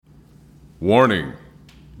Warning: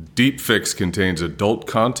 Deep Fix contains adult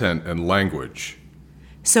content and language.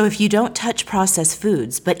 So if you don't touch processed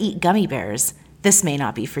foods but eat gummy bears, this may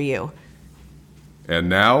not be for you. And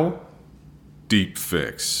now, Deep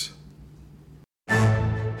Fix.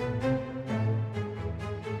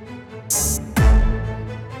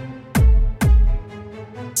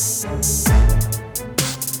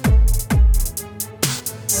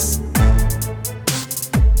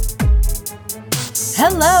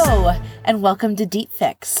 Hello, and welcome to Deep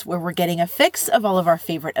Fix, where we're getting a fix of all of our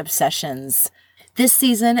favorite obsessions. This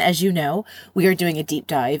season, as you know, we are doing a deep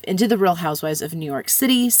dive into the Real Housewives of New York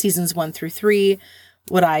City, seasons 1 through 3,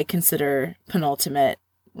 what I consider penultimate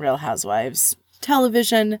Real Housewives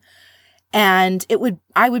television. And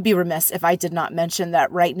I would be remiss if I did not mention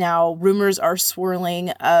that right now rumors are swirling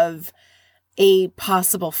of a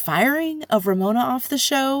possible firing of Ramona off the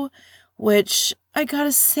show, which I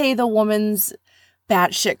gotta say the woman's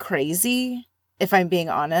batshit crazy, if I'm being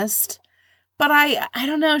honest. But I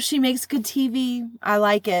don't know, she makes good TV. I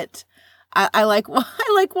like it. I like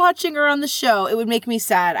watching her on the show. It would make me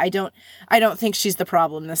sad. I don't think she's the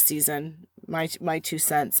problem this season. My 2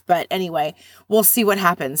 cents. But anyway, we'll see what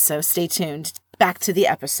happens. So stay tuned. Back to the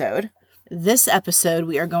episode. This episode,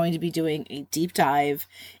 we are going to be doing a deep dive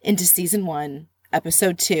into season 1,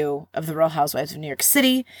 episode 2 of The Real Housewives of New York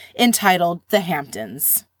City, entitled The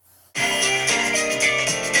Hamptons.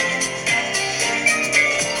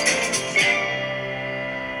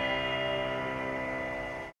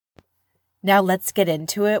 Now let's get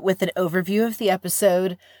into it with an overview of the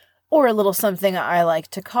episode, or a little something I like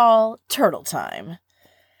to call turtle time.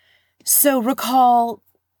 So recall,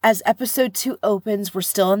 as episode 2 opens, we're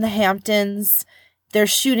still in the Hamptons. They're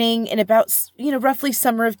shooting in about, roughly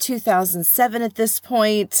summer of 2007 at this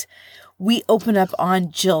point. We open up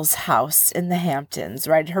on Jill's house in the Hamptons,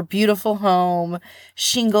 right? Her beautiful home,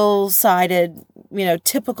 shingle-sided,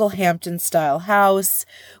 typical Hampton-style house.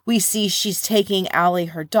 We see she's taking Allie,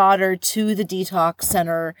 her daughter, to the detox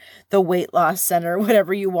center, the weight loss center,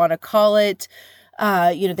 whatever you want to call it.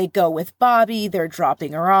 They go with Bobby. They're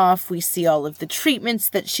dropping her off. We see all of the treatments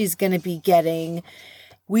that she's going to be getting.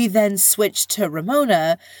 We then switch to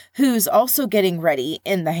Ramona, who's also getting ready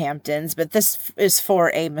in the Hamptons, but this is for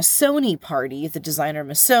a Missoni party, the designer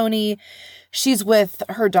Missoni. She's with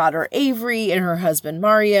her daughter Avery and her husband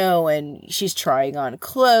Mario, and she's trying on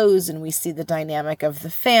clothes, and we see the dynamic of the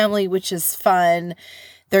family, which is fun.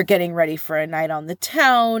 They're getting ready for a night on the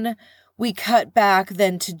town. We cut back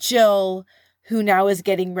then to Jill, who now is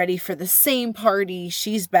getting ready for the same party.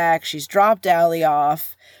 She's back. She's dropped Allie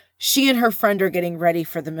off. She and her friend are getting ready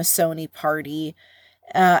for the Missoni party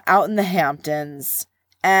out in the Hamptons.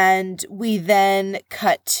 And we then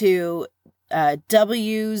cut to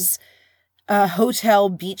W's hotel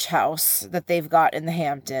beach house that they've got in the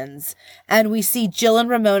Hamptons. And we see Jill and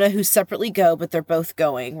Ramona, who separately go, but they're both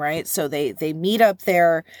going, right? So they meet up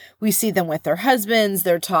there. We see them with their husbands.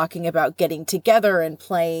 They're talking about getting together and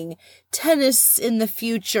playing tennis in the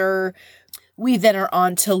future. We then are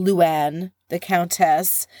on to Luann, the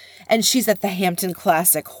Countess, and she's at the Hampton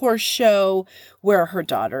Classic Horse Show where her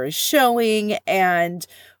daughter is showing, and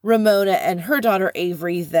Ramona and her daughter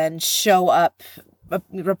Avery then show up,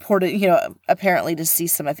 reported, apparently to see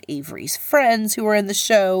some of Avery's friends who are in the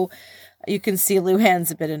show. You can see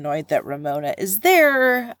Luann's a bit annoyed that Ramona is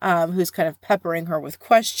there, who's kind of peppering her with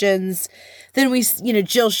questions. Then we,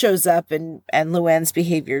 Jill shows up and Luann's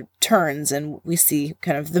behavior turns, and we see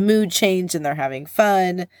kind of the mood change and they're having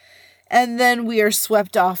fun. And then we are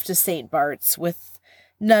swept off to St. Bart's with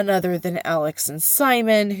none other than Alex and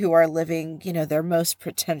Simon, who are living, their most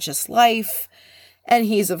pretentious life. And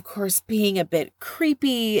he's, of course, being a bit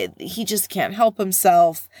creepy. He just can't help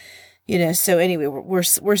himself. So anyway,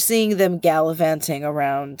 we're seeing them gallivanting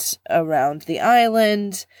around the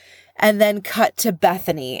island, and then cut to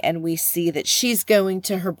Bethany, and we see that she's going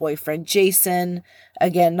to her boyfriend Jason.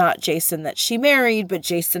 Again, not Jason that she married, but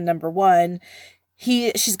Jason number 1.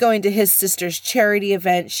 She's going to his sister's charity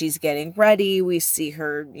event. She's getting ready. We see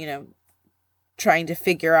her, trying to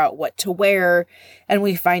figure out what to wear. And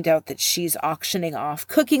we find out that she's auctioning off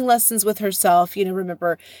cooking lessons with herself.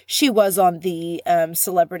 Remember, she was on the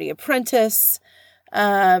Celebrity Apprentice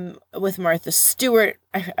with Martha Stewart,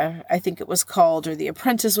 I think it was called, or The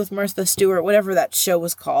Apprentice with Martha Stewart, whatever that show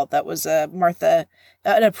was called. That was an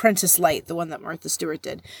Apprentice Light, the one that Martha Stewart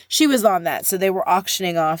did. She was on that. So they were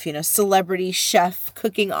auctioning off, celebrity chef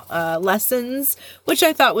cooking lessons, which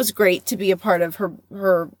I thought was great to be a part of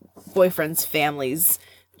her boyfriend's family's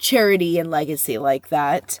charity and legacy like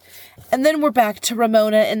that. And then we're back to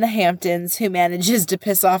Ramona in the Hamptons, who manages to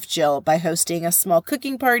piss off Jill by hosting a small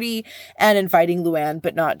cooking party and inviting Luann,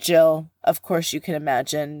 but not Jill. Of course, you can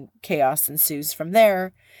imagine chaos ensues from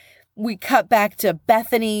there. We cut back to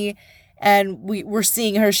Bethany, and we're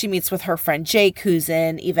seeing her. She meets with her friend Jake, who's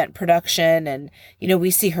in event production, and,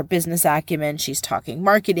 we see her business acumen. She's talking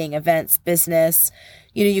marketing, events, business.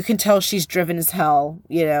 You can tell she's driven as hell,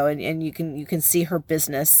 and you can see her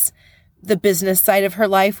business, the business side of her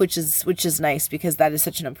life, which is nice, because that is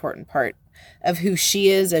such an important part of who she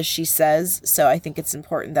is, as she says. So I think it's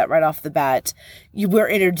important that right off the bat, we're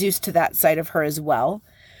introduced to that side of her as well.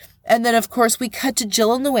 And then, of course, we cut to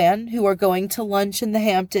Jill and Luann, who are going to lunch in the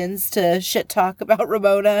Hamptons to shit talk about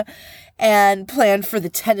Ramona and plan for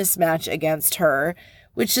the tennis match against her,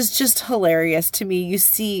 which is just hilarious to me. You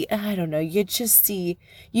see, I don't know, you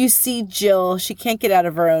see Jill, she can't get out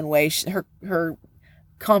of her own way. Her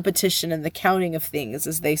competition and the counting of things,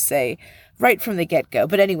 as they say, right from the get-go.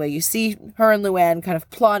 But anyway, you see her and Luann kind of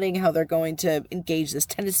plotting how they're going to engage this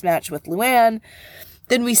tennis match with Luann.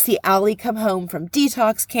 Then we see Allie come home from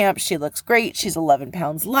detox camp. She looks great. She's 11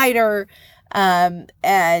 pounds lighter. And,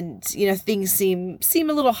 things seem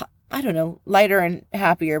a little, I don't know, lighter and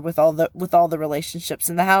happier with all the relationships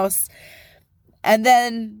in the house. And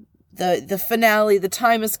then the finale, the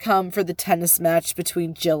time has come for the tennis match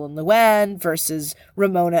between Jill and Luann versus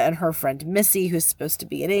Ramona and her friend Missy, who's supposed to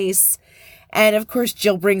be an ace. And of course,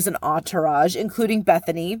 Jill brings an entourage, including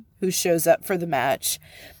Bethany, who shows up for the match.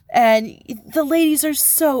 And the ladies are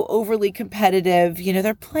so overly competitive.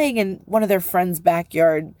 They're playing in one of their friends'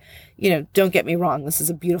 backyard. Don't get me wrong. This is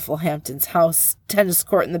a beautiful Hamptons house, tennis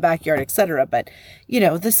court in the backyard, etc. But,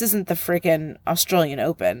 this isn't the freaking Australian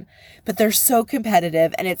Open. But they're so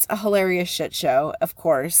competitive, and it's a hilarious shit show, of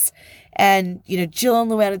course. And, Jill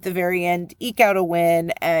and Luann at the very end eke out a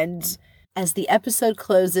win. And as the episode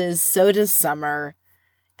closes, so does Summer.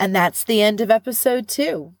 And that's the end of episode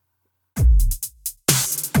 2.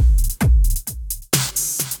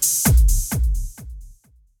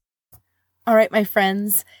 All right, my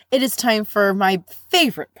friends, it is time for my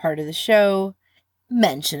favorite part of the show,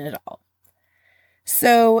 Mention It All.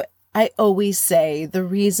 So I always say the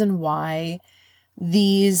reason why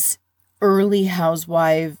these early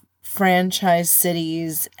Housewife franchise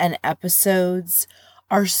cities and episodes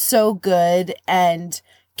are so good and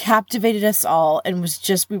captivated us all and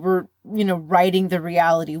we were riding the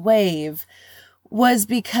reality wave was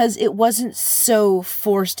because it wasn't so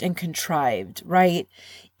forced and contrived, right?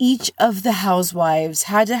 Each of the housewives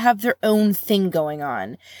had to have their own thing going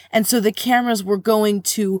on. And so the cameras were going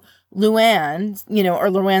to Luann, or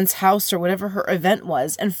Luann's house or whatever her event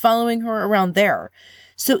was, and following her around there.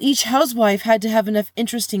 So each housewife had to have enough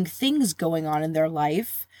interesting things going on in their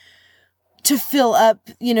life to fill up,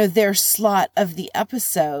 their slot of the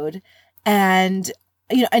episode. And,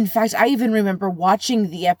 in fact, I even remember watching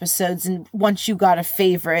the episodes, and once you got a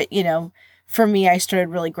favorite, for me, I started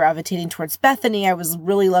really gravitating towards Bethany. I was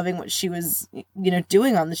really loving what she was,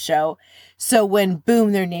 doing on the show. So when,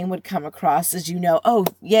 boom, their name would come across as, oh,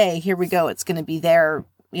 yay, here we go. It's going to be their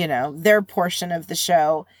portion of the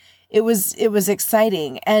show. It was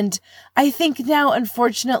exciting. And I think now,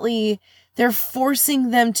 unfortunately, they're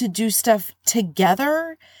forcing them to do stuff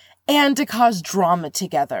together and to cause drama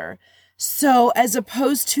together. So as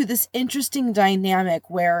opposed to this interesting dynamic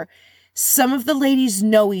where some of the ladies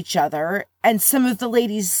know each other and some of the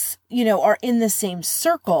ladies, are in the same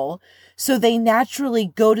circle. So they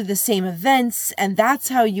naturally go to the same events. And that's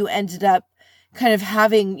how you ended up kind of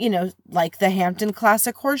having, like the Hampton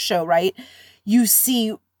Classic Horse Show, right? You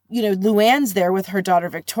see, Luann's there with her daughter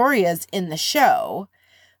Victoria's in the show,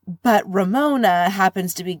 but Ramona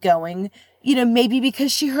happens to be going, maybe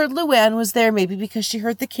because she heard Luann was there, maybe because she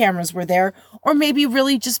heard the cameras were there, or maybe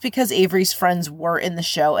really just because Avery's friends were in the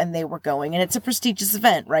show and they were going, and it's a prestigious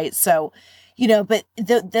event, right? So, but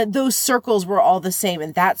those circles were all the same,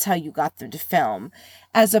 and that's how you got them to film,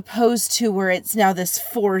 as opposed to where it's now this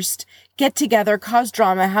forced get together, cause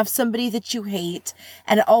drama, have somebody that you hate,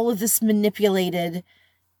 and all of this manipulated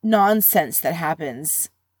nonsense that happens.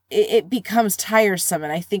 It becomes tiresome,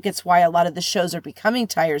 and I think it's why a lot of the shows are becoming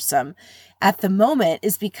tiresome at the moment,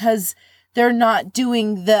 is because they're not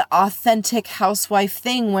doing the authentic housewife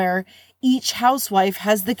thing where each housewife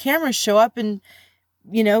has the camera show up and,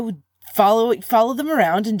 follow them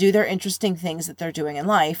around and do their interesting things that they're doing in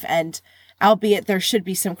life. And albeit there should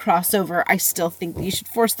be some crossover, I still think you should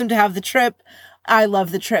force them to have the trip. I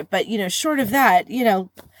love the trip, but, short of that,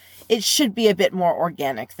 it should be a bit more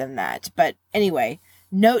organic than that. But anyway,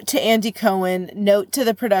 note to Andy Cohen, note to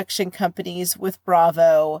the production companies with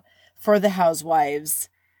Bravo for the Housewives.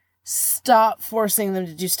 stop forcing them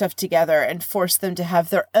to do stuff together and force them to have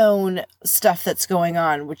their own stuff that's going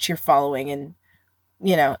on, which you're following. And,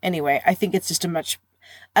 anyway, I think it's just a much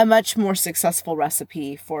more successful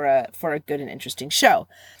recipe for a good and interesting show.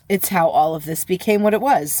 It's how all of this became what it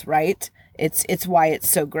was, right? It's why it's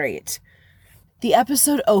so great. The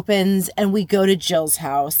episode opens and we go to Jill's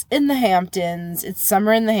house in the Hamptons. It's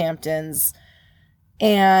summer in the Hamptons.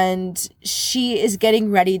 And she is getting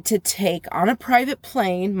ready to take, on a private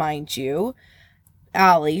plane, mind you,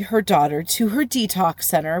 Allie, her daughter, to her detox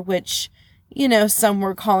center, which, some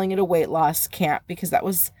were calling it a weight loss camp because that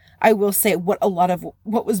was, I will say, what a lot of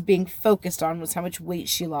what was being focused on was how much weight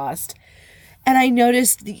she lost. And I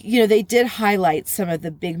noticed, they did highlight some of the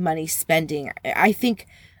big money spending. I think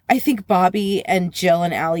Bobby and Jill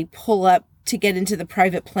and Allie pull up to get into the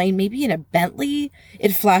private plane, maybe in a Bentley.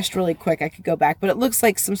 It flashed really quick. I could go back, but it looks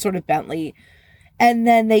like some sort of Bentley. And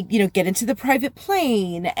then they, get into the private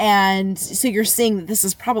plane. And so you're seeing that this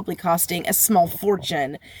is probably costing a small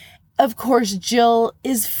fortune. Of course, Jill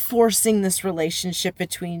is forcing this relationship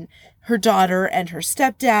between her daughter and her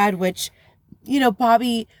stepdad, which,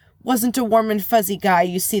 Bobby wasn't a warm and fuzzy guy.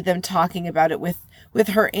 You see them talking about it with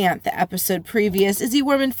her aunt the episode previous. Is he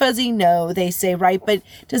warm and fuzzy? No, they say, right? But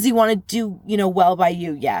does he want to do, well by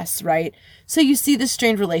you? Yes, right? So you see this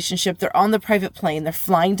strained relationship. They're on the private plane. They're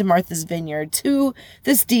flying to Martha's Vineyard, to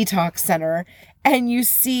this detox center. And you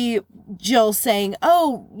see Jill saying,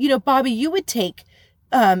 oh, Bobby, you would take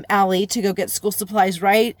Allie to go get school supplies,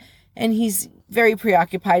 right? And he's very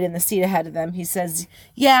preoccupied in the seat ahead of them. He says,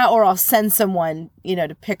 yeah, or I'll send someone,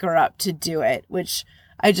 to pick her up to do it, which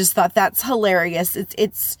I just thought that's hilarious.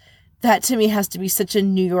 It's that to me has to be such a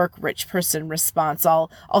New York rich person response. I'll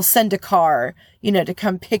send a car, to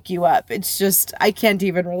come pick you up. It's just, I can't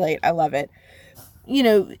even relate. I love it.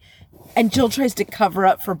 And Jill tries to cover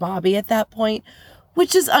up for Bobby at that point,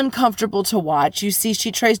 which is uncomfortable to watch. You see,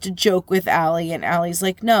 she tries to joke with Allie and Allie's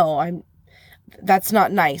like, no, that's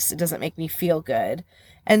not nice. It doesn't make me feel good.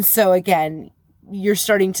 And so again, you're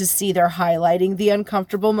starting to see they're highlighting the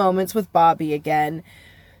uncomfortable moments with Bobby again.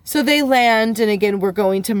 So they land, and again, we're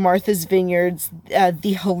going to Martha's Vineyards,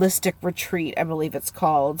 the holistic retreat, I believe it's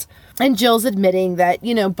called. And Jill's admitting that,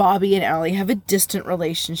 Bobby and Allie have a distant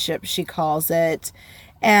relationship, she calls it.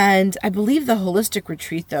 And I believe the holistic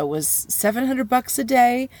retreat, though, was $700 a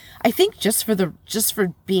day. I think just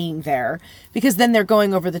for being there, because then they're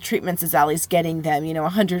going over the treatments as Allie's getting them,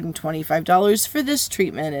 $125 for this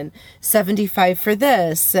treatment and $75 for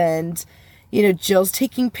this. And, Jill's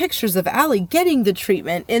taking pictures of Allie getting the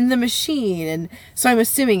treatment in the machine. And so I'm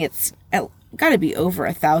assuming it's got to be over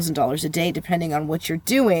 $1,000 a day, depending on what you're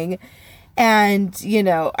doing. And,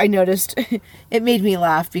 I noticed it made me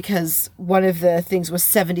laugh because one of the things was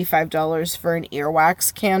 $75 for an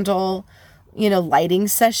earwax candle, lighting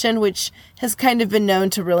session, which has kind of been known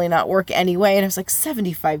to really not work anyway. And I was like,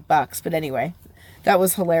 $75. But anyway, that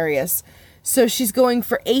was hilarious. So she's going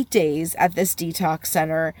for 8 days at this detox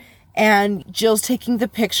center. And Jill's taking the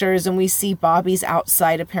pictures, and we see Bobby's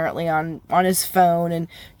outside apparently on his phone, and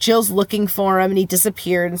Jill's looking for him, and he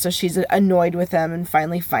disappeared, and so she's annoyed with him and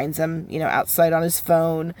finally finds him, outside on his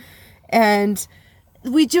phone. And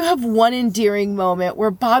we do have one endearing moment where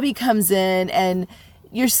Bobby comes in, and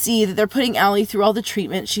you see that they're putting Allie through all the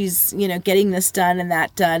treatment. She's, getting this done and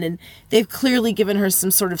that done, and they've clearly given her some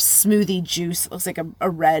sort of smoothie juice. It looks like a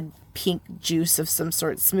red pink juice of some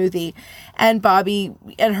sort, smoothie. And Bobby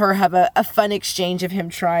and her have a fun exchange of him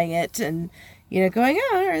trying it and, going,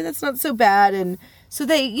 oh, all right, that's not so bad. And so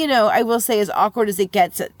they, I will say, as awkward as it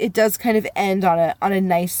gets, it does kind of end on a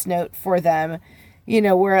nice note for them,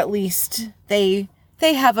 where at least they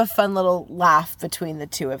have a fun little laugh between the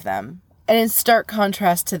two of them. And in stark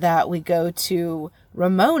contrast to that, we go to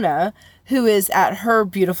Ramona, who is at her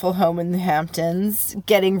beautiful home in the Hamptons,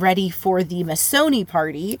 getting ready for the Missoni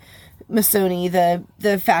party. Missoni,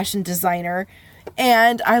 the fashion designer.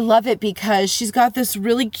 And I love it because she's got this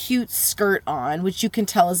really cute skirt on, which you can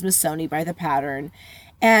tell is Missoni by the pattern.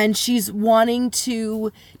 And she's wanting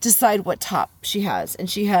to decide what top she has. And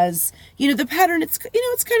she has, the pattern, it's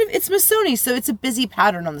Missoni. So it's a busy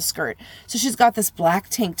pattern on the skirt. So she's got this black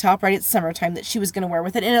tank top, right? It's summertime, that she was going to wear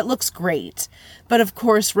with it. And it looks great. But of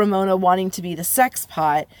course, Ramona wanting to be the sex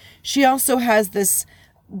pot, she also has this,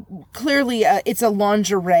 clearly it's a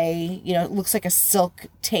lingerie, it looks like a silk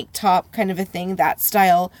tank top kind of a thing, that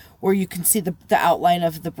style, where you can see the outline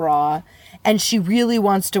of the bra. And she really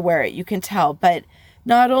wants to wear it. You can tell. But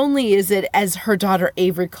not only is it, as her daughter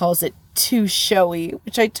Avery calls it, too showy,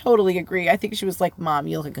 which I totally agree. I think she was like, Mom,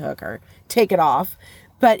 you look like a hooker. Take it off.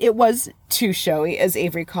 But it was too showy, as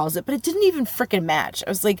Avery calls it, but it didn't even frickin' match. I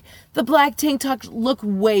was like, the black tank top look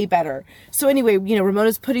way better. So anyway,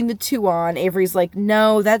 Ramona's putting the 2 on. Avery's like,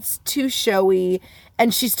 no, that's too showy.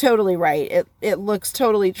 And she's totally right. It looks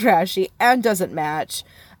totally trashy and doesn't match.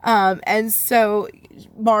 And so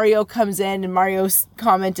Mario comes in, and Mario's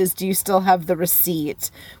comment is, do you still have the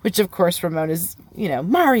receipt? Which, of course, Ramona's,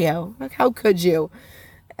 Mario, how could you?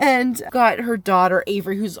 And got her daughter,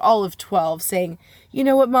 Avery, who's all of 12, saying, you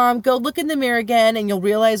know what, Mom, go look in the mirror again and you'll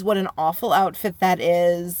realize what an awful outfit that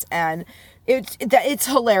is. And it's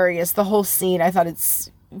hilarious, the whole scene. I thought it's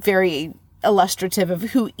very illustrative of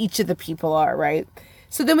who each of the people are, right?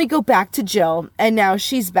 So then we go back to Jill, and now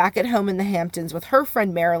she's back at home in the Hamptons with her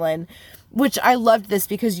friend Marilyn, which I loved this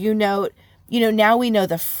because now we know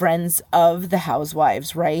the friends of the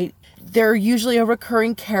housewives, right? They're usually a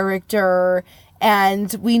recurring character,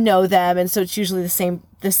 and we know them, and so it's usually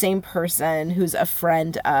the same person who's a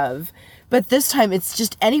friend of. But this time it's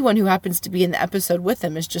just anyone who happens to be in the episode with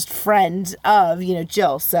them is just friend of,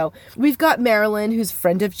 Jill. So we've got Marilyn, who's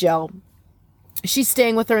friend of Jill. She's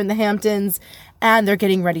staying with her in the Hamptons, and they're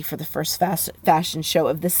getting ready for the first fashion show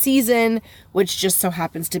of the season, which just so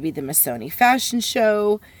happens to be the Missoni fashion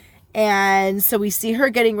show. And so we see her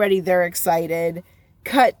getting ready. They're excited.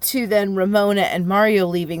 Cut to then Ramona and Mario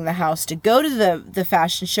leaving the house to go to the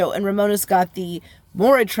fashion show. And Ramona's got the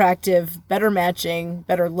more attractive, better matching,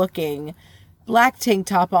 better looking black tank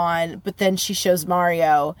top on. But then she shows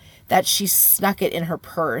Mario that she snuck it in her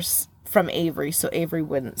purse from Avery, so Avery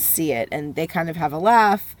wouldn't see it. And they kind of have a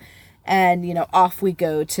laugh. And, off we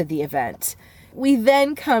go to the event. We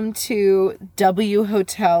then come to W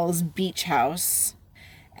Hotel's beach house.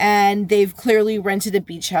 And they've clearly rented a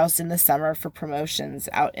beach house in the summer for promotions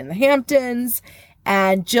out in the Hamptons.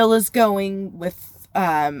 And Jill is going with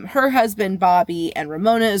her husband, Bobby, and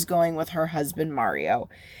Ramona is going with her husband, Mario.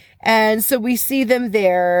 And so we see them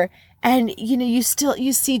there. And, you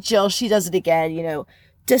see Jill, she does it again,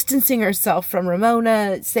 distancing herself from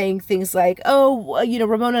Ramona, saying things like, oh,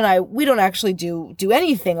 Ramona and I, we don't actually do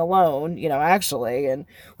anything alone, actually. And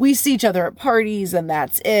we see each other at parties and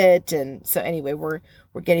that's it. And so anyway, we're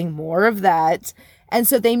getting more of that. And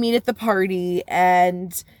so they meet at the party,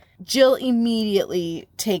 and Jill immediately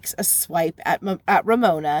takes a swipe at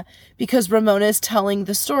Ramona because Ramona is telling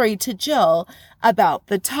the story to Jill about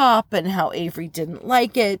the top and how Avery didn't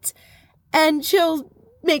like it. And Jill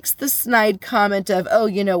makes the snide comment of, oh,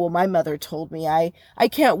 well, my mother told me I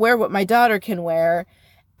can't wear what my daughter can wear.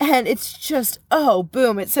 And it's just, oh,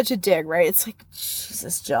 boom. It's such a dig, right? It's like,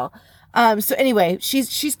 Jesus, Jill. So anyway,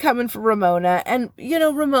 she's coming for Ramona, and,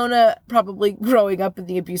 Ramona probably growing up in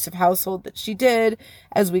the abusive household that she did,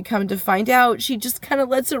 as we come to find out, she just kind of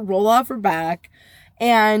lets it roll off her back.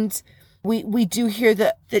 And we do hear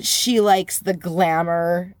that she likes the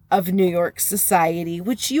glamour of New York society,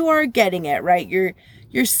 which you are getting it, right?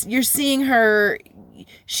 You're seeing her,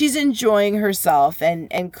 she's enjoying herself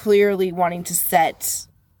and clearly wanting to set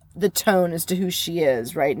the tone as to who she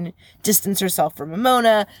is, right? And distance herself from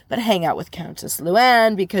Ramona, but hang out with Countess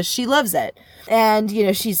Luann because she loves it. And,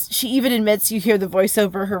 she even admits, you hear the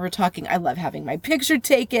voiceover, her talking, I love having my picture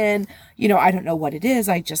taken. I don't know what it is.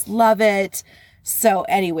 I just love it. So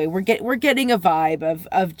anyway, we're getting a vibe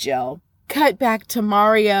of Jill. Cut back to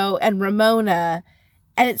Mario and Ramona.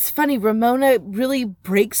 And it's funny, Ramona really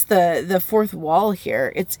breaks the fourth wall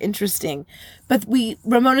here. It's interesting. But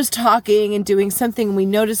Ramona's talking and doing something, and we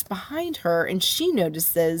notice behind her, and she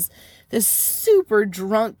notices this super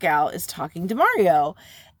drunk gal is talking to Mario.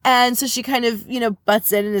 And so she kind of,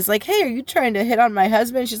 butts in and is like, hey, are you trying to hit on my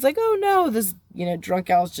husband? She's like, oh no, this, drunk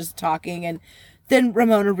gal's just talking. And then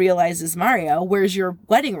Ramona realizes, Mario, where's your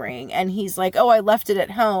wedding ring? And he's like, oh, I left it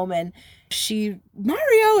at home. And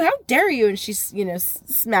Mario, how dare you? And she,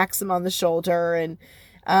 smacks him on the shoulder. And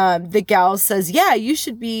the gal says, yeah, you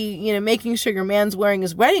should be, making sure your man's wearing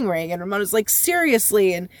his wedding ring. And Ramona's like,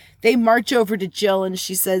 seriously? And they march over to Jill, and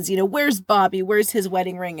she says, where's Bobby? Where's his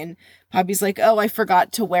wedding ring? And Bobby's like, oh, I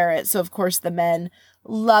forgot to wear it. So of course the men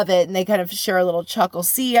love it. And they kind of share a little chuckle.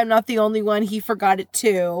 See, I'm not the only one. He forgot it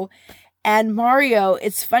too. And Mario,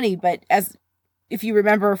 it's funny, but if you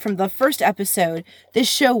remember from the first episode, this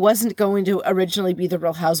show wasn't going to originally be The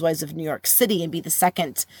Real Housewives of New York City and be the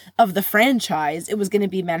second of the franchise. It was going to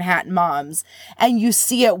be Manhattan Moms. And you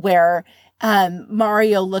see it where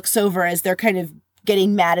Mario looks over as they're kind of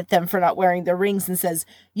getting mad at them for not wearing their rings and says,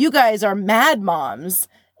 you guys are mad moms,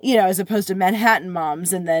 as opposed to Manhattan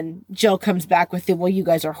moms. And then Jill comes back with well, you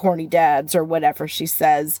guys are horny dads or whatever she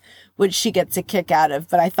says, which she gets a kick out of.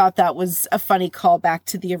 But I thought that was a funny callback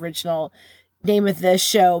to the original name of this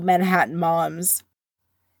show, Manhattan Moms.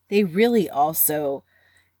 They really also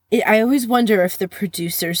I always wonder if the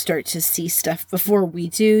producers start to see stuff before we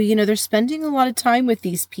do. You know, they're spending a lot of time with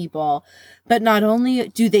these people, but not only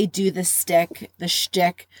do they do the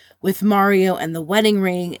shtick with Mario and the wedding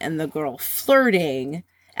ring and the girl flirting,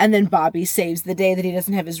 and then Bobby saves the day that he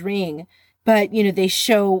doesn't have his ring, but, you know, they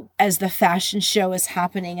show as the fashion show is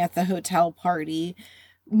happening at the hotel party,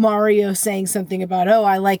 Mario saying something about, oh,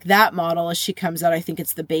 I like that model as she comes out. I think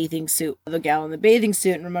it's the bathing suit, the gal in the bathing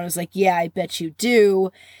suit. And Ramona's like, yeah, I bet you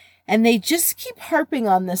do. And they just keep harping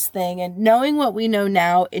on this thing. And knowing what we know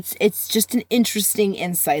now, it's just an interesting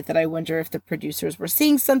insight that I wonder if the producers were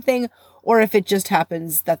seeing something or if it just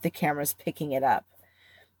happens that the camera's picking it up.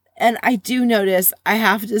 And I do notice, I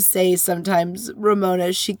have to say sometimes,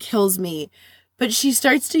 Ramona, she kills me. But she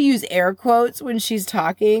starts to use air quotes when she's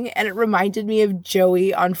talking, and it reminded me of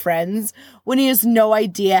Joey on Friends when he has no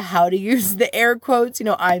idea how to use the air quotes. You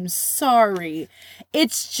know, I'm sorry.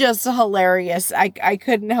 It's just hilarious. I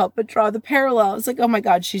couldn't help but draw the parallel. It's like, oh my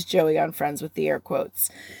God, she's Joey on Friends with the air quotes.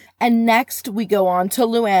 And next we go on to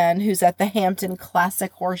Luann, who's at the Hampton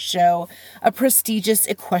Classic Horse Show, a prestigious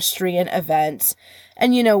equestrian event.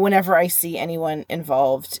 And, you know, whenever I see anyone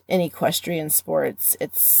involved in equestrian sports,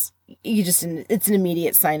 it's an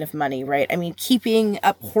immediate sign of money, right? I mean, keeping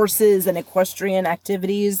up horses and equestrian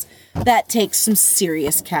activities, that takes some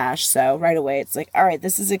serious cash. So right away, it's like, all right,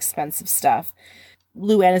 this is expensive stuff.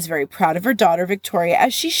 Luann is very proud of her daughter, Victoria,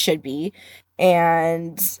 as she should be.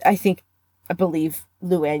 And I believe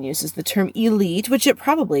Luann uses the term elite, which it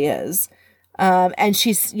probably is. And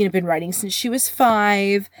she's, you know, been writing since she was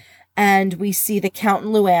 5. And we see the Count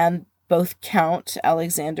and Luann, both Count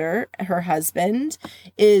Alexander, her husband,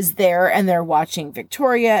 is there, and they're watching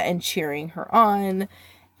Victoria and cheering her on.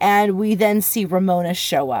 And we then see Ramona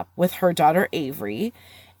show up with her daughter Avery.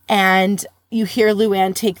 And you hear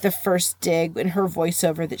Luann take the first dig in her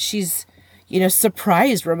voiceover that she's, you know,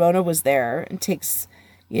 surprised Ramona was there, and takes,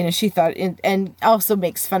 you know, she thought, and also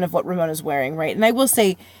makes fun of what Ramona's wearing, right? And I will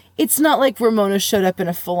say, it's not like Ramona showed up in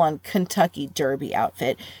a full-on Kentucky Derby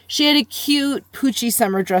outfit. She had a cute Poochie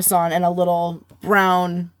summer dress on and a little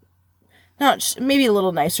brown, maybe a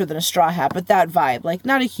little nicer than a straw hat, but that vibe. Like,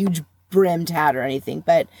 not a huge brimmed hat or anything,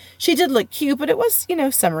 but she did look cute, but it was, you know,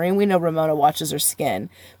 summery, and we know Ramona watches her skin.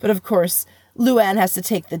 But of course, Luann has to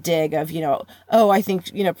take the dig of, you know, oh, I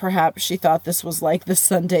think, you know, perhaps she thought this was like the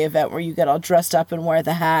Sunday event where you get all dressed up and wear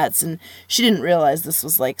the hats, and she didn't realize this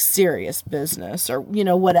was like serious business, or, you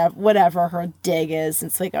know, whatever her dig is.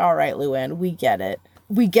 It's like, all right, Luann, we get it.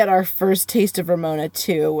 We get our first taste of Ramona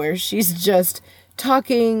too, where she's just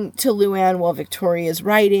talking to Luann while Victoria is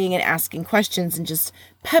writing and asking questions and just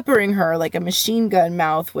peppering her like a machine gun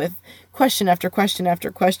mouth with question after question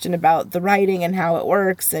after question about the writing and how it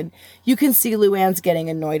works. And you can see Luann's getting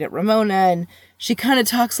annoyed at Ramona, and she kind of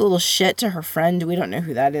talks a little shit to her friend. We don't know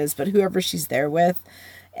who that is, but whoever she's there with.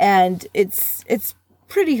 And it's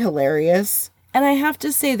pretty hilarious. And I have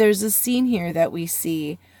to say, there's a scene here that we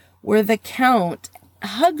see where the Count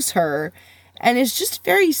hugs her and is just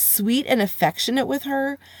very sweet and affectionate with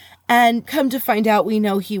her. And come to find out, we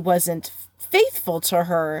know he wasn't faithful to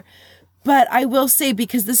her. But I will say,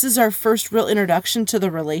 because this is our first real introduction to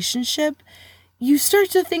the relationship, you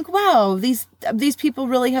start to think, wow, these people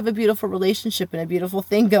really have a beautiful relationship and a beautiful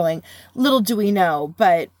thing going. Little do we know.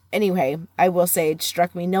 But anyway, I will say it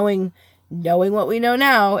struck me, knowing what we know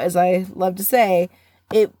now, as I love to say,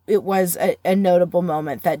 it was a notable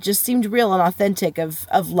moment that just seemed real and authentic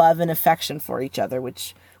of love and affection for each other,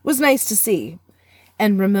 which was nice to see.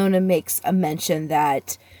 And Ramona makes a mention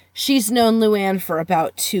that she's known Luann for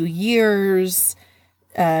about 2 years,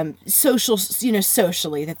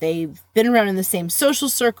 socially, that they've been around in the same social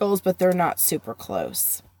circles, but they're not super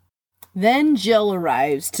close. Then Jill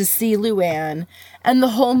arrives to see Luann, and the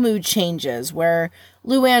whole mood changes, where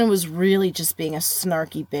Luann was really just being a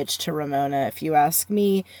snarky bitch to Ramona, if you ask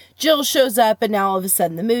me. Jill shows up, and now all of a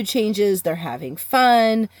sudden the mood changes. They're having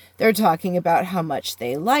fun. They're talking about how much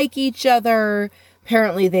they like each other.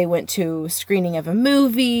 Apparently they went to a screening of a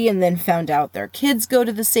movie and then found out their kids go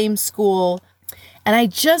to the same school. And I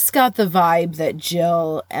just got the vibe that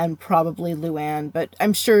Jill, and probably Luann, but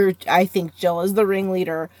I think Jill as the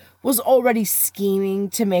ringleader, was already scheming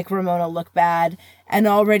to make Ramona look bad, and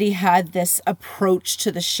already had this approach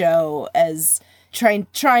to the show as trying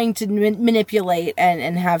to manipulate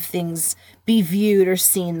and have things be viewed or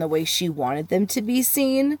seen the way she wanted them to be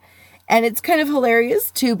seen. And it's kind of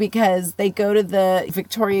hilarious, too, because they go to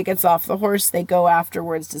Victoria gets off the horse. They go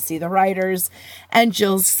afterwards to see the riders. And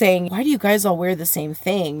Jill's saying, why do you guys all wear the same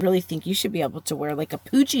thing? Really think you should be able to wear like a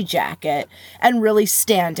Poochie jacket and really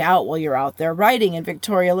stand out while you're out there riding. And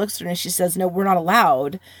Victoria looks at her and she says, no, we're not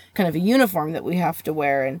allowed. Kind of a uniform that we have to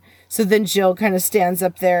wear. And so then Jill kind of stands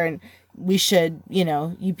up there and we should,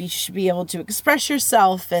 should be able to express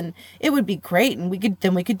yourself and it would be great. And we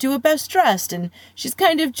could do a best dressed. And she's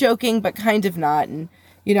kind of joking, but kind of not. And,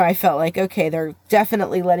 I felt like, okay, they're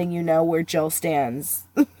definitely letting you know where Jill stands,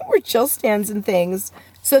 in things.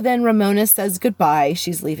 So then Ramona says goodbye.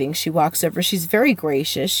 She's leaving. She walks over. She's very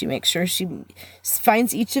gracious. She makes sure she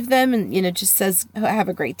finds each of them and, just says, have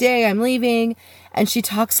a great day. I'm leaving. And she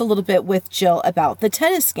talks a little bit with Jill about the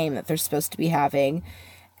tennis game that they're supposed to be having.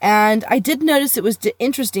 And I did notice it was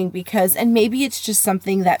interesting because, and maybe it's just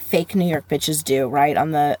something that fake New York bitches do, right? On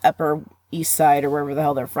the Upper East Side or wherever the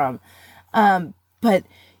hell they're from. But,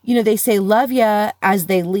 they say love ya as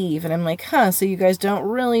they leave. And I'm like, so you guys don't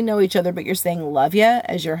really know each other, but you're saying love ya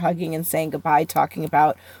as you're hugging and saying goodbye, talking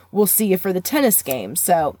about, we'll see you for the tennis game.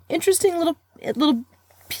 So interesting little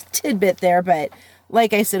tidbit there. But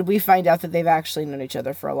like I said, we find out that they've actually known each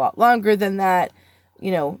other for a lot longer than that.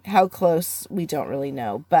 How close, we don't really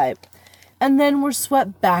know. And then we're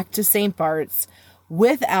swept back to St. Bart's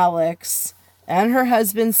with Alex and her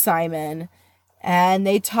husband, Simon. And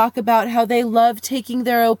they talk about how they love taking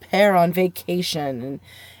their au pair on vacation. And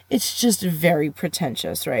it's just very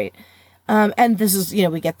pretentious, right? And this is,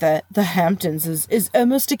 we get the Hamptons is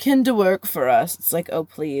almost akin to work for us. It's like, oh,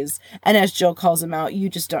 please. And as Jill calls him out, you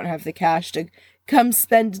just don't have the cash to come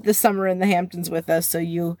spend the summer in the Hamptons with us. So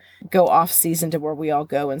you go off season to where we all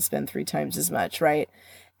go and spend 3 times as much. Right.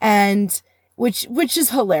 And which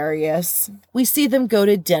is hilarious. We see them go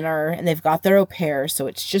to dinner and they've got their au pair. So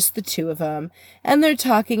it's just the two of them. And they're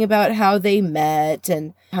talking about how they met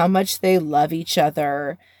and how much they love each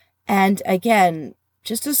other. And again,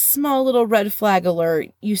 just a small little red flag alert.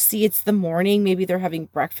 You see it's the morning. Maybe they're having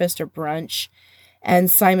breakfast or brunch.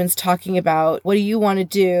 And Simon's talking about, what do you want to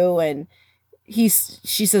do? And she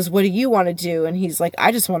says, what do you want to do? And he's like,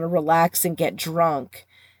 I just want to relax and get drunk.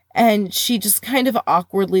 And she just kind of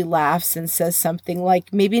awkwardly laughs and says something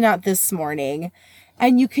like, maybe not this morning.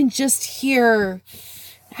 And you can just hear,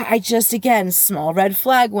 again, small red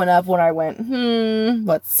flag went up when I went,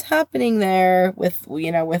 what's happening there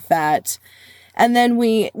with that. And then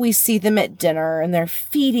we see them at dinner and they're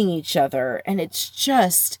feeding each other. And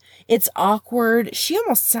it's awkward. She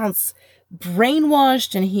almost sounds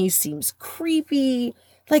brainwashed and he seems creepy.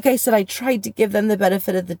 Like I said, I tried to give them the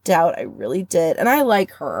benefit of the doubt. I really did. And I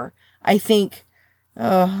like her. I think,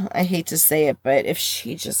 I hate to say it, but if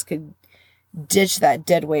she just could ditch that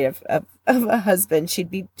dead weight of a husband, she'd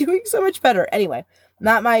be doing so much better. Anyway,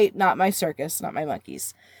 not my circus, not my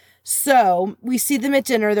monkeys. So we see them at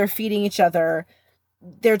dinner. They're feeding each other.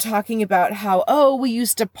 They're talking about how, we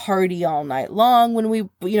used to party all night long when we,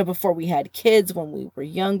 before we had kids, when we were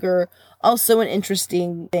younger. Also an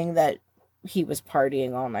interesting thing that he was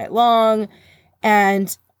partying all night long.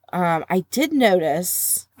 And I did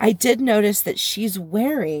notice that she's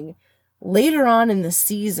wearing, later on in the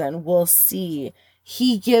season, we'll see,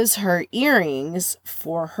 he gives her earrings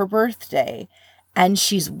for her birthday and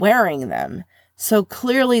she's wearing them. So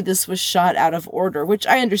clearly this was shot out of order, which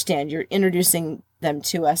I understand. You're introducing them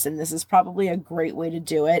to us, and this is probably a great way to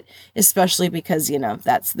do it, especially because,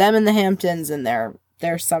 that's them in the Hamptons and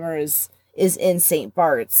their summer is in St.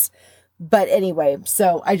 Bart's. But anyway,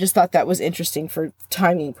 so I just thought that was interesting for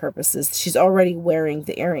timing purposes. She's already wearing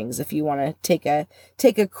the earrings if you want to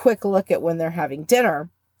take a quick look at when they're having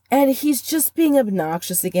dinner. And he's just being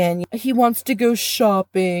obnoxious again. He wants to go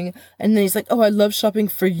shopping. And then he's like, oh, I love shopping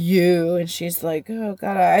for you. And she's like, oh,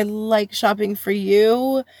 God, I like shopping for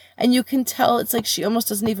you. And you can tell it's like she almost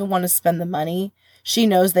doesn't even want to spend the money. She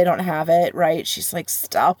knows they don't have it, right? She's like,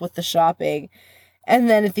 stop with the shopping. And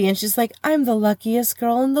then at the end, she's like, I'm the luckiest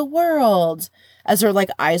girl in the world. As her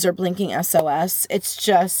eyes are blinking SOS. It's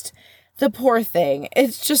just the poor thing.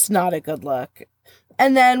 It's just not a good look.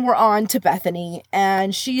 And then we're on to Bethany,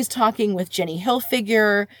 and she's talking with Jenny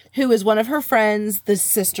Hilfiger, who is one of her friends, the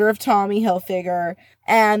sister of Tommy Hilfiger.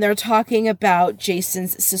 And they're talking about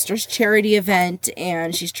Jason's sister's charity event,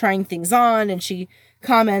 and she's trying things on, and she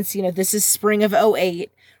comments, this is spring of 2008.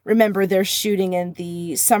 Remember, they're shooting in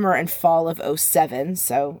the summer and fall of 2007,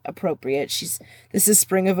 so appropriate. This is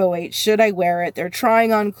spring of 2008. Should I wear it? They're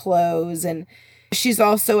trying on clothes, and she's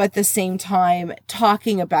also at the same time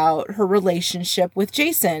talking about her relationship with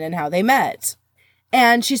Jason and how they met.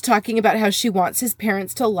 And she's talking about how she wants his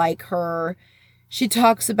parents to like her. She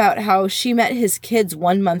talks about how she met his kids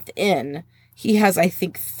 1 month in. He has, I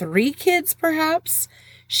think, 3 kids, perhaps.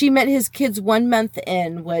 She met his kids 1 month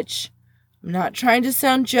in, which I'm not trying to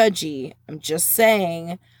sound judgy. I'm just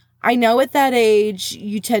saying, I know at that age,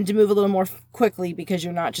 you tend to move a little more quickly because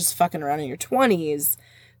you're not just fucking around in your 20s.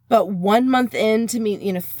 But 1 month in to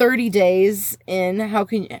meet, 30 days in, how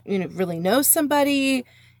can you, really know somebody?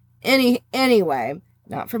 Anyway,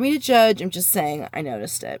 not for me to judge. I'm just saying I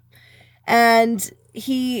noticed it. And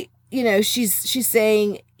he, she's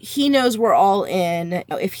saying he knows we're all in.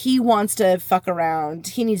 If he wants to fuck around,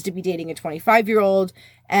 he needs to be dating a 25-year-old.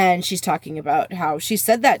 And she's talking about how she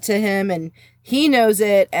said that to him and he knows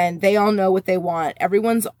it and they all know what they want.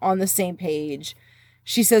 Everyone's on the same page.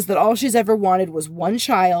 She says that all she's ever wanted was 1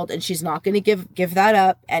 child and she's not going to give that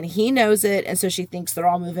up. And he knows it. And so she thinks they're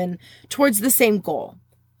all moving towards the same goal.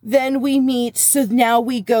 Then we meet, so now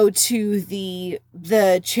we go to the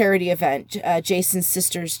charity event, Jason's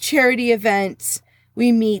sister's charity event.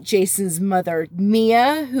 We meet Jason's mother,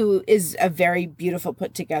 Mia, who is a very beautiful,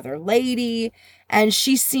 put-together lady, and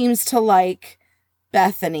she seems to like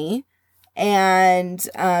Bethany, and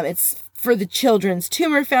it's for the Children's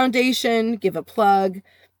Tumor Foundation, give a plug,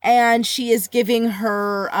 and she is giving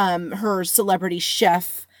her her celebrity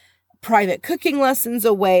chef private cooking lessons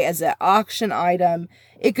away as an auction item.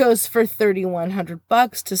 It goes for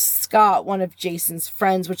 $3,100 to Scott, one of Jason's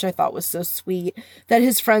friends, which I thought was so sweet that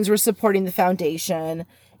his friends were supporting the foundation.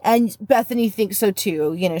 And Bethany thinks so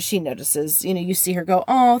too. She notices, you see her go,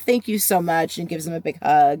 "Oh, thank you so much," and gives him a big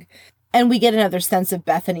hug. And we get another sense of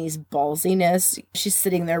Bethany's ballsiness. She's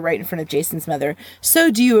sitting there right in front of Jason's mother.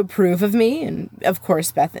 "So do you approve of me?" And of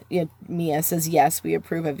course, Mia says, "Yes, we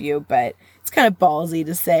approve of you." But it's kind of ballsy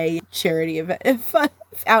to say charity event, event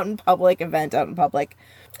out in public.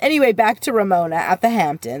 Anyway, back to Ramona at the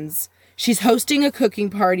Hamptons. She's hosting a cooking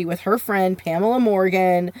party with her friend, Pamela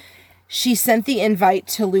Morgan. She sent the invite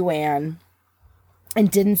to Luann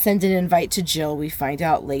and didn't send an invite to Jill, we find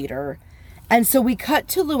out later. And so we cut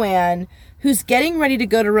to Luann, who's getting ready to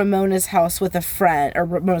go to Ramona's house with a friend, or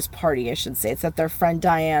Ramona's party, I should say. It's at their friend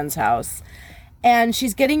Diane's house. And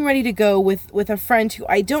she's getting ready to go with a friend who,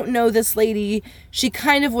 I don't know this lady. She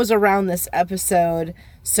kind of was around this episode.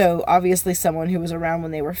 So obviously someone who was around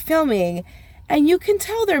when they were filming. And you can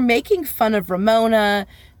tell they're making fun of Ramona.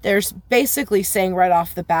 They're basically saying right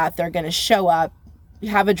off the bat, they're going to show up,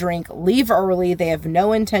 have a drink, leave early. They have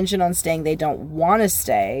no intention on staying. They don't want to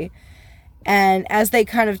stay. And as they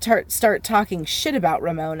kind of start talking shit about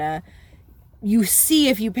Ramona, you see,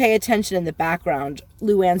 if you pay attention in the background,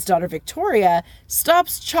 Luann's daughter Victoria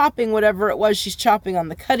stops chopping whatever it was she's chopping on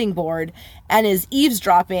the cutting board and is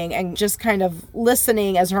eavesdropping and just kind of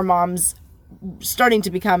listening as her mom's starting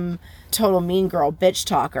to become total mean girl bitch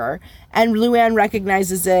talker. And Luann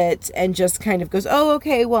recognizes it and just kind of goes, "Oh,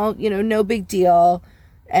 okay, well, no big deal,"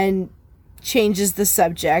 and changes the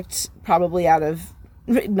subject, probably out of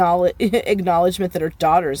acknowledgement that her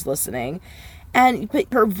daughter's listening. But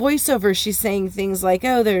her voiceover, she's saying things like,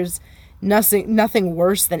 "Oh, there's nothing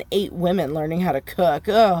worse than 8 women learning how to cook."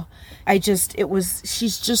 Oh,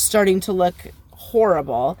 she's just starting to look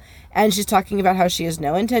horrible. And she's talking about how she has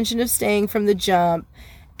no intention of staying from the jump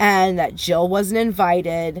and that Jill wasn't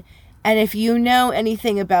invited. And if you know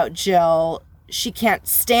anything about Jill, she can't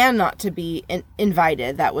stand not to be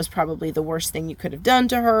invited. That was probably the worst thing you could have done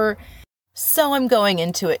to her. So I'm going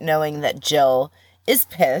into it knowing that Jill is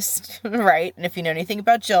pissed, right? And if you know anything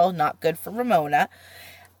about Jill, not good for Ramona.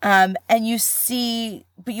 And you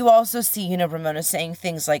also see, Ramona saying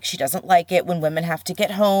things like she doesn't like it when women have to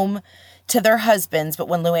get home to their husbands. But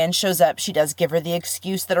when Luann shows up, she does give her the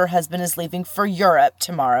excuse that her husband is leaving for Europe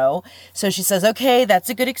tomorrow. So she says, "Okay, that's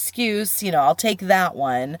a good excuse. I'll take that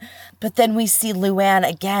one." But then we see Luann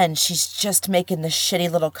again. She's just making the shitty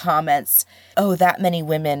little comments. "Oh, that many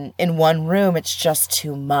women in one room. It's just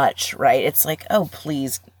too much," right? It's like, "Oh,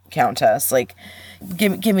 please, Countess, like,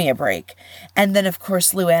 give me a break." And then, of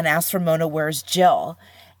course, Luann asks Ramona, "Where's Jill?"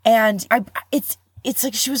 And it's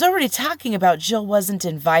like she was already talking about Jill wasn't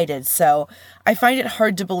invited. So I find it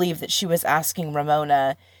hard to believe that she was asking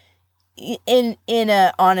Ramona in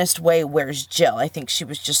a honest way, "Where's Jill?" I think she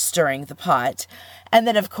was just stirring the pot. And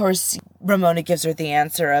then, of course, Ramona gives her the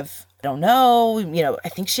answer of, "I don't know, I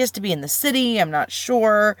think she has to be in the city, I'm not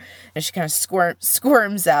sure." And she kind of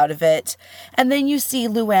squirms out of it. And then you see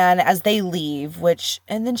Luann as they leave,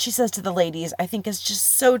 and then she says to the ladies, I think is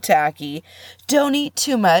just so tacky, "Don't eat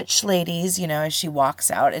too much, ladies," as she walks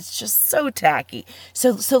out. It's just so tacky.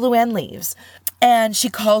 So Luann leaves. And she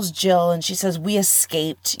calls Jill and she says, "We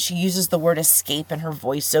escaped." She uses the word escape in her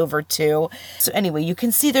voiceover too. So anyway, you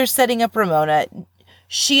can see they're setting up Ramona.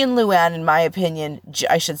 she and Luann, in my opinion,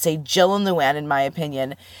 I should say Jill and Luann, in my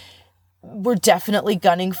opinion, were definitely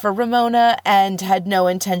gunning for Ramona and had no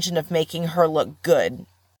intention of making her look good.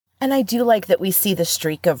 And I do like that we see the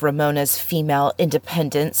streak of Ramona's female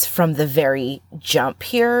independence from the very jump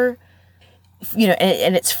here. You know,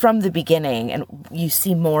 and it's from the beginning, and you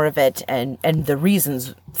see more of it and the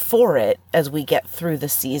reasons for it as we get through the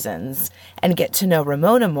seasons and get to know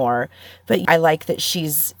Ramona more. But I like that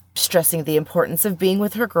she's stressing the importance of being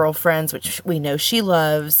with her girlfriends, which we know she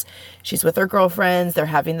loves. She's with her girlfriends. They're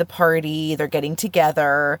having the party. They're getting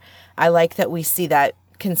together. I like that we see that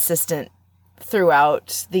consistent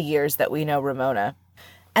throughout the years that we know Ramona.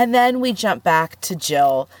 And then we jump back to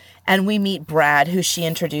Jill and we meet Brad, who she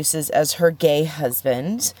introduces as her gay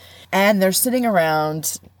husband. And they're sitting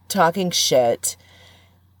around talking shit.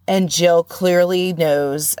 And Jill clearly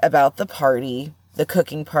knows about the party, the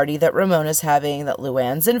cooking party that Ramona's having, that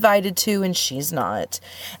Luann's invited to and she's not.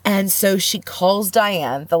 And so she calls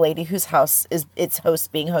Diane, the lady whose house it's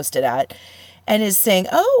being hosted at, and is saying,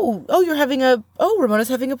 Ramona's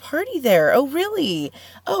having a party there. Oh, really?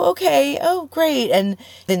 Oh, okay. Oh, great. And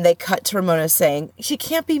then they cut to Ramona saying, she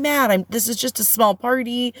can't be mad. This is just a small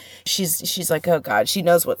party. She's like, oh God, she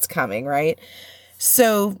knows what's coming, right?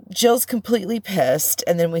 So Jill's completely pissed.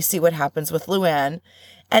 And then we see what happens with Luann.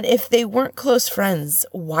 And if they weren't close friends,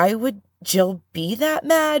 why would Jill be that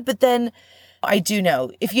mad? But then I do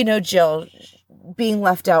know, if you know Jill, being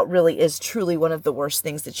left out really is truly one of the worst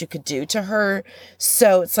things that you could do to her.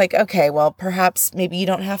 So it's like, okay, well, perhaps maybe you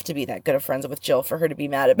don't have to be that good of friends with Jill for her to be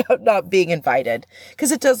mad about not being invited.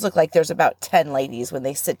 Because it does look like there's about 10 ladies when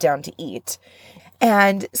they sit down to eat.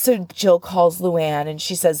 And so Jill calls Luann and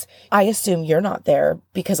she says, I assume you're not there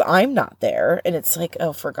because I'm not there. And it's like,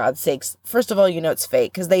 oh, for God's sakes. First of all, you know it's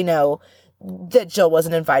fake because they know that Jill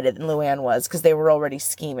wasn't invited and Luann was because they were already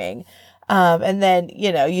scheming. And then, you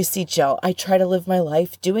know, you see Jill, I try to live my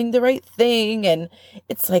life doing the right thing. And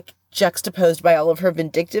it's like juxtaposed by all of her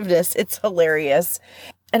vindictiveness. It's hilarious.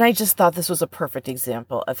 And I just thought this was a perfect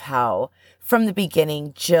example of how, from the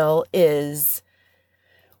beginning, Jill is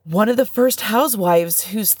one of the first housewives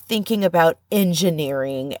who's thinking about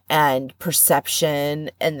engineering and perception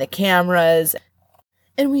and the cameras.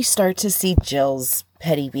 And we start to see Jill's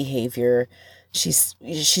petty behavior.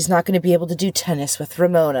 She's not going to be able to do tennis with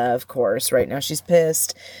Ramona, of course. Right now she's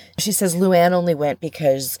pissed. She says Luann only went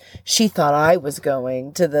because she thought I was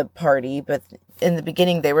going to the party. But in the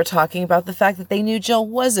beginning, they were talking about the fact that they knew Jill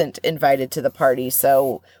wasn't invited to the party.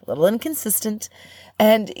 So a little inconsistent.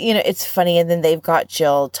 And, you know, it's funny. And then they've got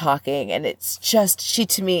Jill talking. And it's just,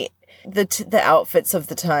 to me, the outfits of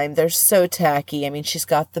the time, they're so tacky. I mean, she's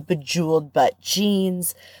got the bejeweled butt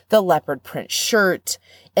jeans, the leopard print shirt,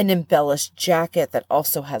 an embellished jacket that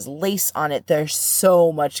also has lace on it. There's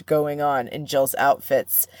so much going on in Jill's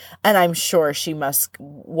outfits. And I'm sure she must,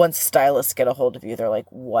 once stylists get a hold of you, they're like,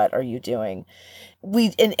 what are you doing?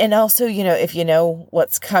 And also, you know, if you know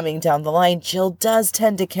what's coming down the line, Jill does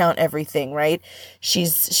tend to count everything, right?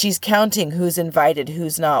 She's counting who's invited,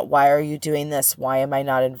 who's not. Why are you doing this? Why am I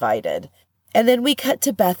not invited? And then we cut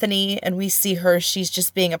to Bethany and we see her. She's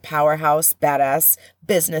just being a powerhouse, badass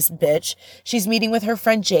business bitch. She's meeting with her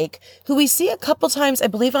friend Jake, who we see a couple times, I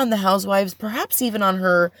believe, on The Housewives, perhaps even on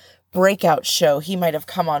her breakout show. He might have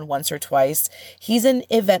come on once or twice. He's in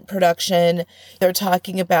event production. They're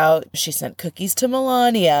talking about she sent cookies to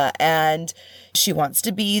Melania and she wants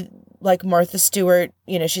to be like Martha Stewart.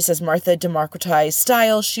 You know, she says Martha democratized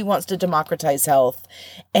style. She wants to democratize health.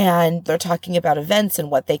 And they're talking about events and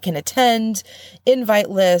what they can attend, invite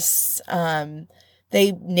lists.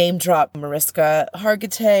 They name drop Mariska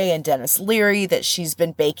Hargitay and Dennis Leary that she's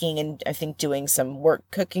been baking and I think doing some work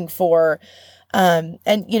cooking for. And,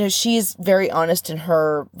 you know, she's very honest in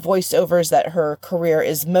her voiceovers that her career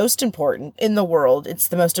is most important in the world. It's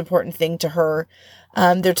the most important thing to her.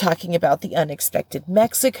 They're talking about the Unexpected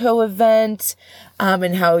Mexico event,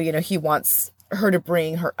 and how, you know, he wants her to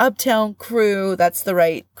bring her Uptown crew. That's the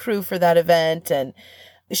right crew for that event. And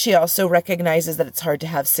she also recognizes that it's hard to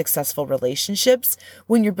have successful relationships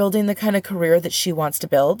when you're building the kind of career that she wants to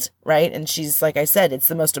build, right? And she's, like I said, it's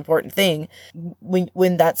the most important thing.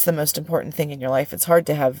 When that's the most important thing in your life, it's hard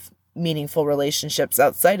to have meaningful relationships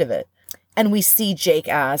outside of it. And we see Jake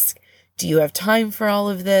ask, do you have time for all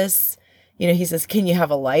of this? You know, he says, can you have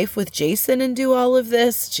a life with Jason and do all of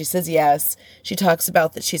this? She says yes. She talks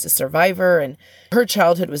about that she's a survivor and her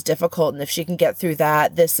childhood was difficult. And if she can get through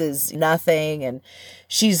that, this is nothing. And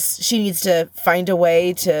she needs to find a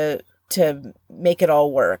way to make it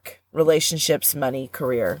all work. Relationships, money,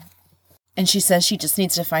 career. And she says she just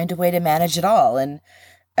needs to find a way to manage it all. And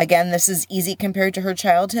again, this is easy compared to her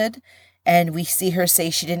childhood. And we see her say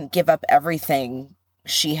she didn't give up everything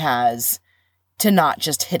she has to not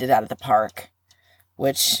just hit it out of the park.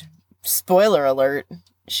 Which, spoiler alert,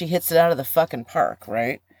 she hits it out of the fucking park,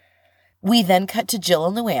 right? We then cut to Jill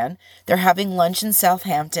and Luann. They're having lunch in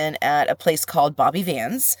Southampton at a place called Bobby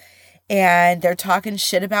Van's. And they're talking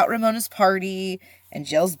shit about Ramona's party. And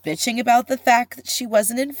Jill's bitching about the fact that she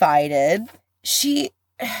wasn't invited.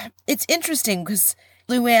 It's interesting because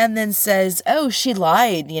Luann then says, oh, she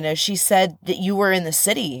lied. She said that you were in the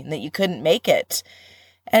city and that you couldn't make it.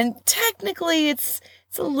 And technically it's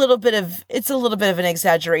a little bit of an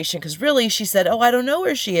exaggeration because really she said, oh, I don't know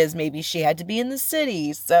where she is. Maybe she had to be in the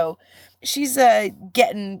city. So she's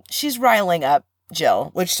riling up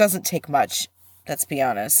Jill, which doesn't take much. Let's be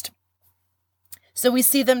honest. So we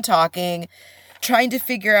see them talking, trying to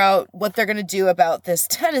figure out what they're going to do about this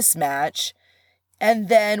tennis match. And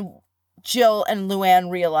then Jill and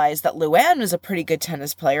Luann realize that Luann is a pretty good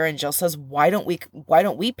tennis player, and Jill says, why don't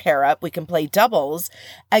we pair up? We can play doubles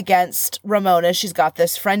against Ramona. She's got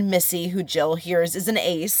this friend Missy, who Jill hears is an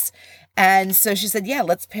ace. And so she said, yeah,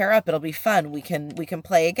 let's pair up. It'll be fun. We can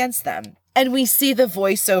play against them. And we see the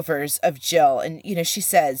voiceovers of Jill, and she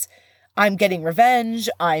says, I'm getting revenge.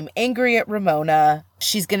 I'm angry at Ramona.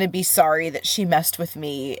 She's going to be sorry that she messed with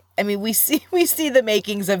me. I mean, we see the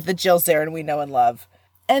makings of the Jill Zarin we know and love.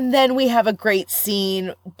 And then we have a great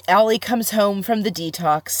scene. Allie comes home from the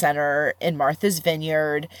detox center in Martha's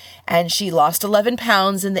Vineyard, and she lost 11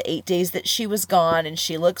 pounds in the 8 days that she was gone, and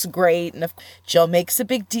she looks great. And Jill makes a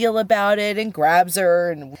big deal about it and grabs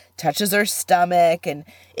her and touches her stomach. And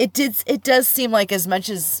it does seem like as much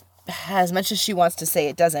as she wants to say,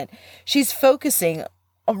 it doesn't. She's focusing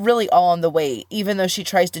really all on the weight, even though she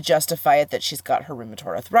tries to justify it that she's got her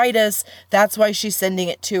rheumatoid arthritis. That's why she's sending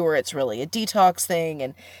it to her. It's really a detox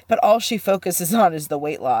thing. But all she focuses on is the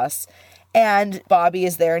weight loss. And Bobby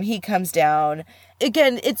is there and he comes down.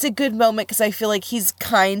 Again, it's a good moment because I feel like he's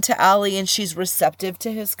kind to Allie and she's receptive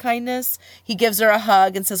to his kindness. He gives her a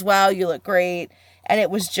hug and says, wow, you look great. And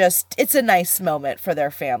it's a nice moment for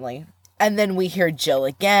their family. And then we hear Jill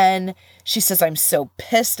again. She says, I'm so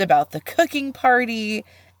pissed about the cooking party.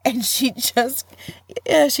 And she just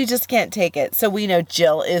can't take it. So we know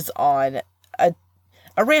Jill is on a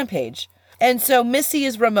rampage. And so Missy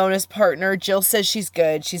is Ramona's partner. Jill says she's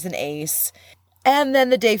good. She's an ace. And then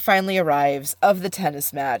the day finally arrives of the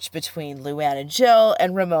tennis match between Luann and Jill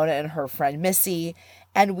and Ramona and her friend Missy.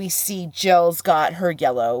 And we see Jill's got her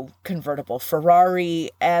yellow convertible Ferrari,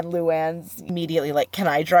 and Luann's immediately like, can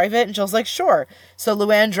I drive it? And Jill's like, sure. So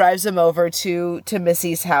Luann drives him over to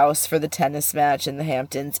Missy's house for the tennis match in the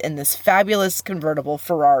Hamptons in this fabulous convertible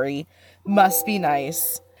Ferrari. Must be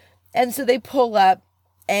nice. And so they pull up,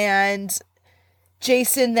 and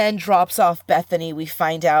Jason then drops off Bethany. We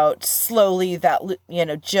find out slowly that,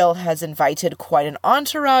 Jill has invited quite an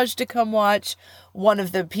entourage to come watch. One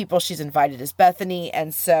of the people she's invited is Bethany.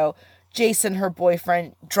 And so Jason, her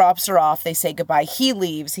boyfriend, drops her off. They say goodbye. He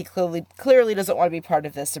leaves. He clearly doesn't want to be part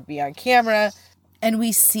of this or be on camera. And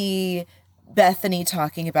we see Bethany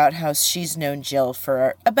talking about how she's known Jill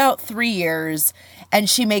for about 3 years. And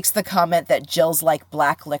she makes the comment that Jill's like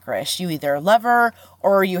black licorice. You either love her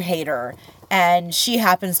or you hate her. And she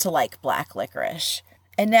happens to like black licorice.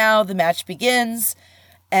 And now the match begins.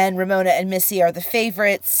 And Ramona and Missy are the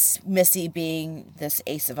favorites, Missy being this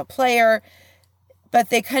ace of a player. But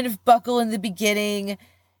they kind of buckle in the beginning.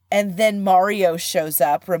 And then Mario shows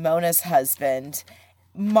up, Ramona's husband.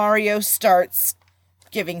 Mario starts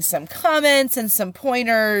giving some comments and some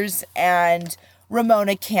pointers. And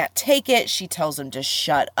Ramona can't take it. She tells him to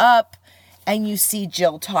shut up. And you see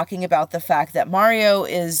Jill talking about the fact that Mario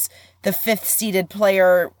is the 5th seeded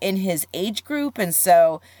player in his age group. And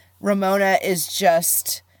so Ramona is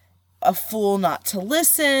just a fool not to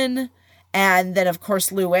listen. And then, of course,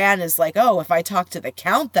 Luann is like, oh, if I talk to the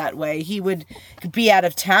Count that way, he would be out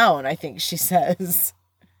of town, I think she says.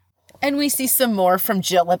 And we see some more from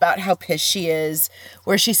Jill about how pissed she is,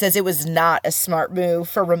 where she says it was not a smart move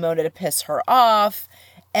for Ramona to piss her off.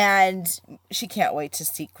 And she can't wait to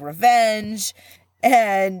seek revenge.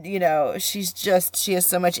 And, she has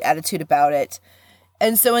so much attitude about it.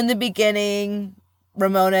 And so in the beginning,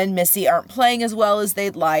 Ramona and Missy aren't playing as well as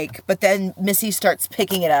they'd like, but then Missy starts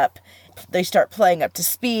picking it up. They start playing up to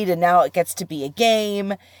speed, and now it gets to be a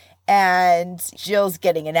game. And Jill's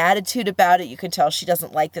getting an attitude about it. You can tell she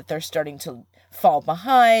doesn't like that they're starting to fall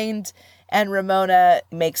behind. And Ramona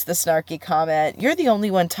makes the snarky comment, you're the only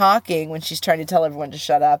one talking, when she's trying to tell everyone to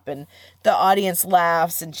shut up. And the audience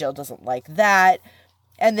laughs, and Jill doesn't like that.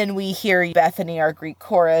 And then we hear Bethany, our Greek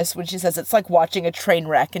chorus, when she says it's like watching a train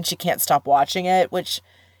wreck and she can't stop watching it, which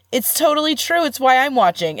It's totally true. It's why I'm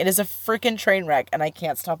watching. It is a freaking train wreck, and I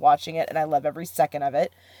can't stop watching it, and I love every second of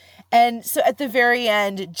it. And so at the very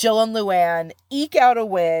end, Jill and Luann eke out a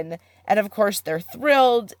win, and of course they're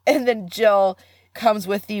thrilled, and then Jill comes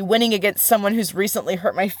with the winning against someone who's recently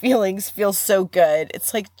hurt my feelings feels so good.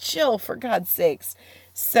 It's like, Jill, for God's sakes.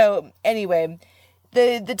 So anyway,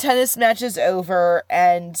 the tennis match is over,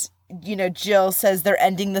 and Jill says they're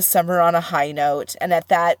ending the summer on a high note, and at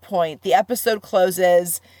that point, the episode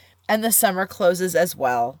closes, and the summer closes as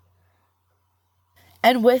well.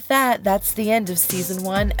 And with that, that's the end of Season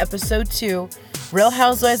 1, Episode 2, Real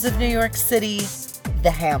Housewives of New York City,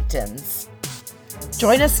 The Hamptons.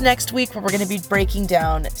 Join us next week where we're going to be breaking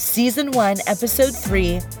down Season 1, Episode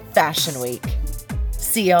 3, Fashion Week.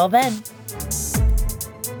 See y'all then.